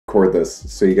record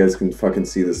this so you guys can fucking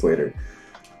see this later.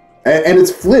 And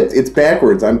it's flipped. It's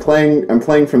backwards. I'm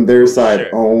playing from their side.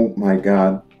 Shit. Oh my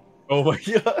god. Oh my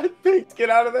god. Get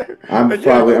out of there. I'm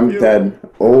dead.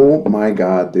 Oh my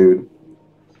god, dude.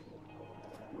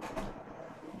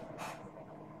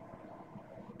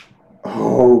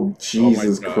 Oh,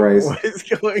 Jesus Christ. What is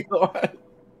going on?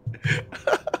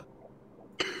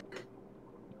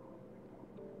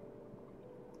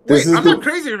 Wait, I'm not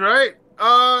crazy, right?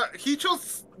 He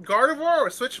chose Gardevoir or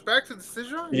switched back to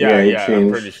Decidueye? Yeah,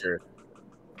 I'm pretty sure.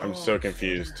 I'm so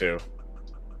confused too.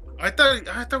 I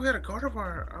thought we had a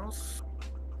Gardevoir.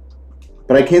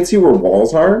 But I can't see where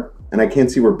walls are, and I can't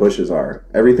see where bushes are.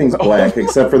 Everything's black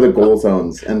except for the goal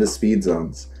zones and the speed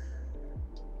zones.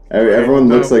 Everyone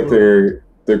looks like they're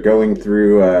going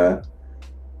through.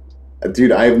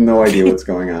 Dude, I have no idea what's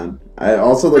going on. I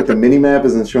also like the mini map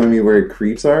isn't showing me where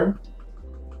creeps are.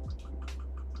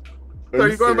 So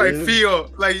you're going by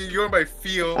feel, like you're going by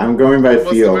feel. I'm going by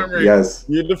feel. Yes.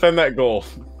 You defend that goal.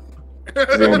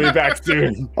 We'll be back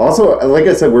soon. Also, like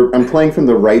I said, I'm playing from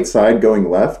the right side, going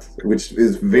left, which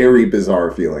is very bizarre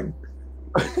feeling.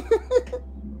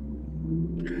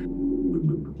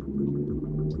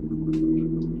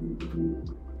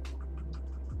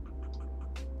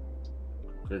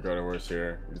 Your Gardevoir's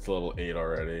here. It's level 8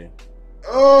 already.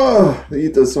 Oh,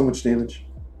 it does so much damage.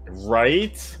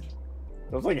 Right?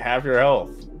 That's like half your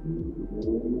health.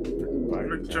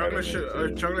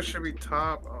 Jungler should be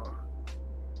top.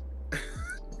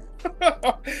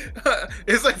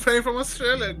 It's like playing from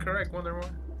Australia, correct, Wonder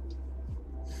Woman.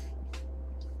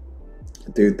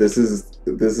 Dude, this is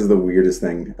the weirdest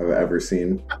thing I've ever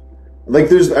seen.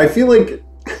 Like, I feel like,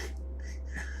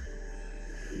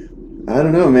 I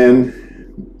don't know, man.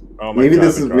 Oh maybe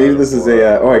this is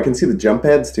a. Oh, I can see the jump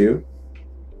pads too.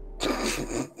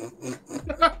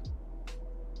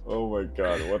 Oh my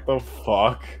god, what the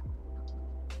fuck?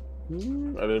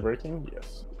 Are they breaking?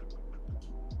 Yes.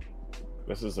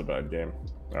 This is a bad game.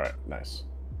 Alright, nice.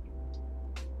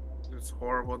 It's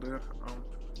horrible, dude.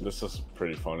 This is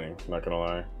pretty funny, not gonna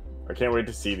lie. I can't wait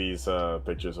to see these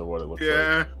pictures of what it looks like.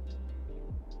 Yeah.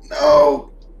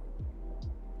 No!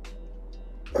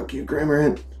 Fuck you,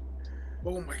 Grammar.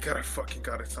 Oh my god, I fucking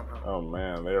got it somehow. Oh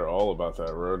man, they are all about that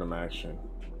Rotom action.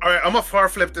 Alright, I'm gonna far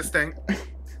flip this thing.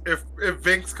 If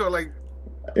Vinx go like...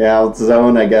 Yeah, it's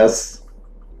zone, I guess.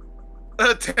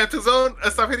 Tenta zone?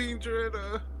 Stop hitting Dread.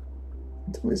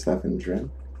 Tell me stop hitting Dread.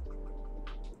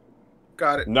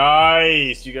 Got it.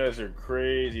 Nice! You guys are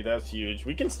crazy. That's huge.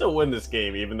 We can still win this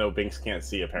game, even though Binks can't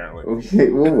see, apparently. Okay,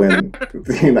 we'll win.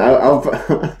 I'll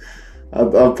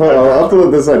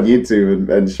upload this on YouTube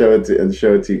and show it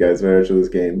to you guys when I show this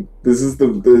game. This is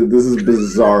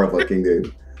bizarre looking,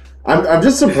 dude. I'm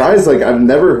just surprised. Like, I've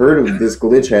never heard of this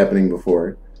glitch happening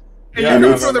before. And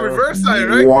you're from the reverse side,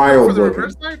 right? Wild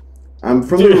looking. I'm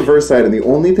from the reverse side, and the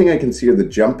only thing I can see are the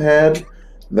jump pad,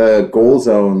 the goal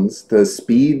zones, the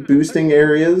speed boosting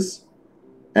areas,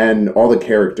 and all the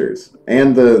characters,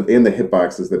 and the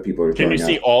hitboxes that people are throwing out. Can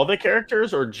you see all the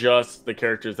characters, or just the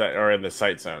characters that are in the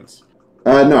sight zones?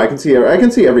 No, I can see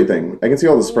everything. I can see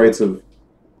all the sprites of.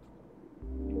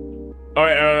 Oh,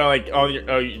 like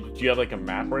do you have like a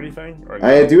map or anything? Or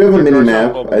I do have a mini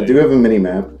map. I do have a mini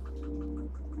map.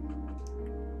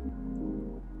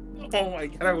 Oh my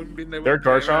god, I wouldn't be able. Their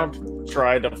Garchomp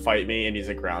tried to fight me, and he's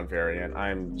a ground variant.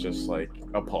 I'm just like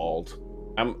appalled.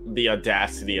 I'm the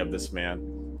audacity of this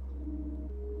man.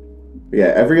 Yeah,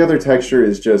 every other texture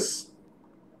is just.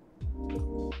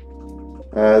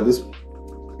 This.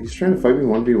 He's trying to fight me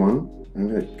 1v1. I'm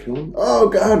gonna kill him. Oh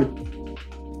god!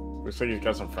 Looks like he's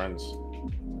got some friends.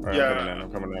 Right, Yeah.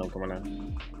 I'm coming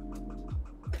in.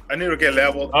 I need to get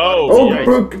leveled. Oh,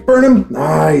 burn him!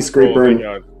 Nice, great burn. My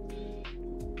god.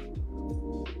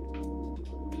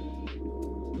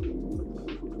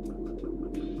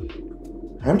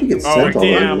 How did you get sent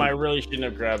already? Oh damn! I really shouldn't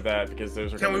have grabbed that because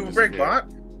those are. Can we break bot?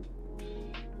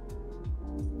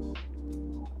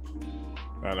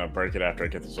 I don't know. Break it after I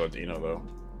get this Audino though.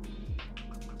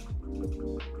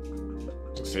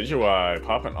 Decidueye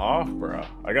popping off, bro.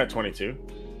 I got 22.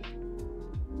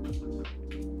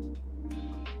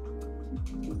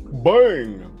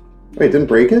 Bang! Wait, didn't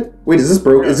break it? Wait, is this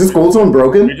broke? Is this gold zone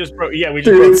broken? We just broke. Yeah, we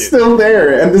just dude, broke it's still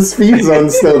there, and the speed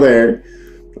zone's still there.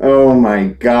 Oh my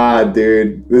god,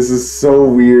 dude, this is so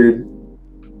weird.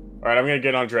 All right, I'm gonna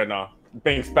get on Dreadnought.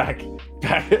 Banks back.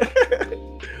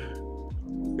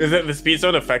 Is it the speed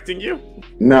zone affecting you?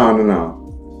 No.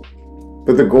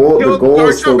 But the goal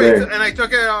is still there. And I took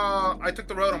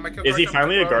the Rotom. Is he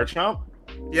finally a Garchomp?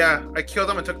 Yeah, I killed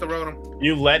him and took the Rotom.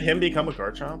 You let him become a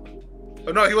Garchomp?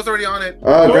 Oh no, he was already on it.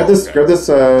 Grab this,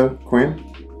 Quinn.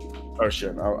 Oh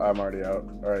shit! I'm already out.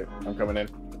 All right, I'm coming in.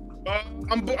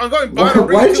 I'm going bottom.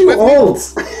 Why'd you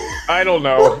ult? I don't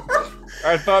know.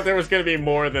 I thought there was gonna be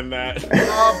more than that.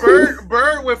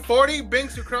 Bird with 40.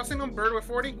 Binks, you crossing him? Bird with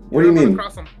 40. What do you mean?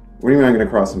 Cross him. What do you mean I'm gonna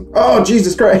cross him? Oh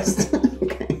Jesus Christ!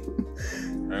 Okay.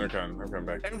 I'm coming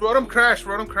back. And Rotom crash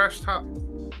top.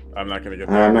 I'm not gonna get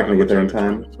there. I'm not gonna get there in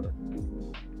time.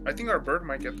 I think our bird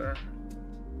might get there.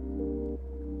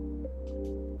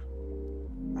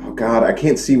 Oh God, I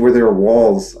can't see where there are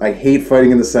walls. I hate fighting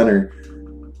in the center.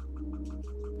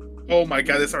 Oh my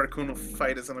God, this Articuno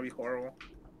fight is gonna be horrible.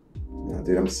 Oh,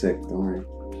 dude, I'm sick. Don't worry.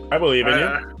 I believe in you.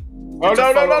 Oh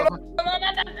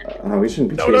Oh, we shouldn't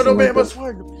be chasing no, like man, this.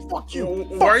 Fuck you.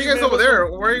 Why are you guys over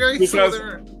there? Why are you guys over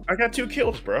there? I got 2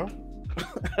 kills, bro.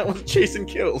 I was chasing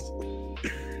kills.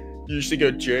 You usually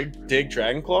go dig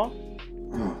Dragon Claw.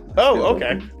 Oh,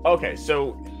 okay. Okay,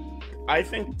 so I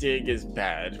think dig is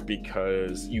bad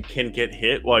because you can get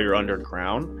hit while you're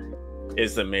underground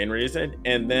is the main reason.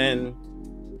 And then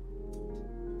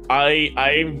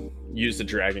I use the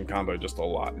dragon combo just a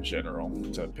lot in general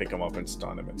to pick them up and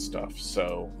stun them and stuff.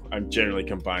 So I'm generally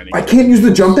combining. I can't use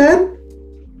the jump pad?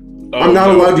 I'm not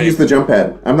allowed to use the jump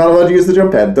pad. I'm not allowed to use the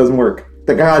jump pad. It doesn't work.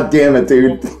 God damn it,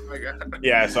 dude. Oh my God.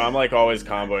 Yeah, so I'm like always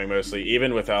comboing mostly,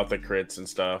 even without the crits and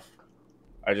stuff.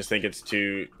 I just think it's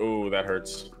too... Ooh, that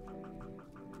hurts.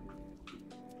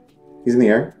 He's in the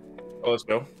air. Oh, let's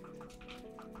go.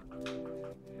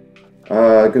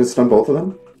 Gonna stun both of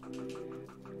them.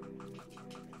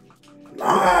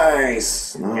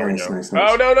 Nice! Nice.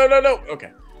 Oh, no.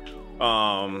 Okay.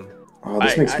 Oh,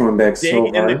 this makes going back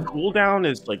so hard. And the cooldown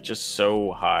is like just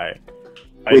so high.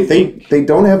 Wait, they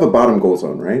don't have a bottom goal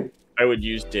zone, right? I would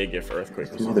use dig if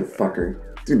Earthquake was Motherfucker.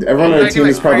 Dude, everyone on our team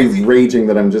is probably raging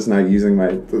that I'm just not using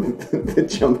the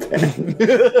jump pad.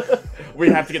 We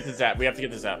have to get the zap. The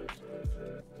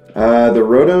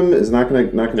Rotom is not gonna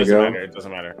go. It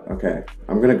doesn't matter. Okay,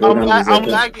 I'm gonna go down the zap. I'm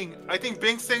lagging. I think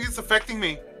Binks thing is affecting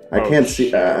me. I can't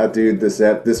see. Dude, this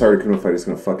Articuno fight is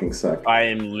gonna fucking suck. I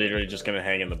am literally just gonna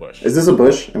hang in the bush. Is this a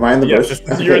bush? Am I in the bush?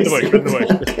 You're in the bush. You're in the bush.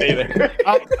 Just stay there.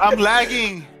 I'm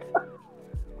lagging.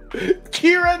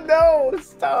 Kira, no!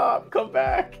 Stop! Come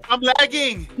back! I'm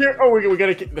lagging! Here, oh, we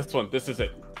gotta get this one. This is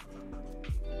it.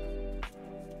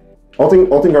 Ulting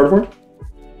Gardevoir.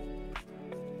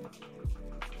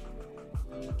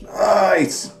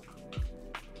 Nice!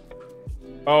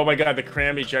 Oh my God, the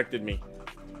cram ejected me.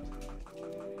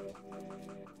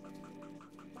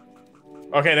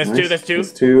 Okay, that's nice. That's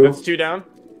two down.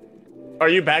 Are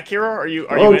you back, Kira? Are you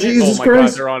in Jesus it? Oh my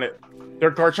Christ. God, they're on it.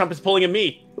 Their Garchomp is pulling at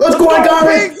me. Let's go, I got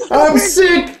it! I'm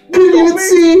sick! Couldn't even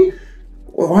see!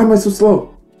 Well, why am I so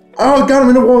slow? Oh, I got him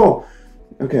in a wall!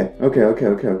 Okay. No!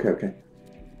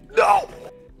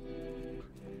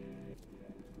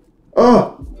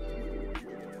 Oh!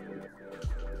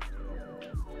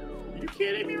 Are you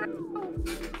kidding me right now?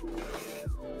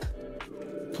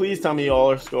 Please tell me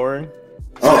y'all are scoring.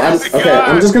 Oh,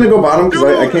 I'm just gonna go bottom because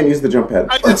I can't use the jump pad.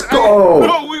 Let's go!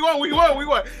 No, we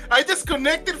won. I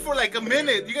disconnected for like a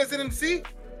minute. You guys didn't see?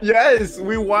 Yes,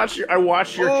 I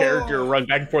watched your character run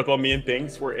back and forth while me and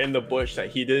Binks were in the bush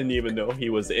that he didn't even know he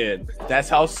was in. That's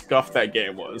how scuffed that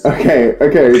game was. Okay,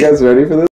 you guys ready for this?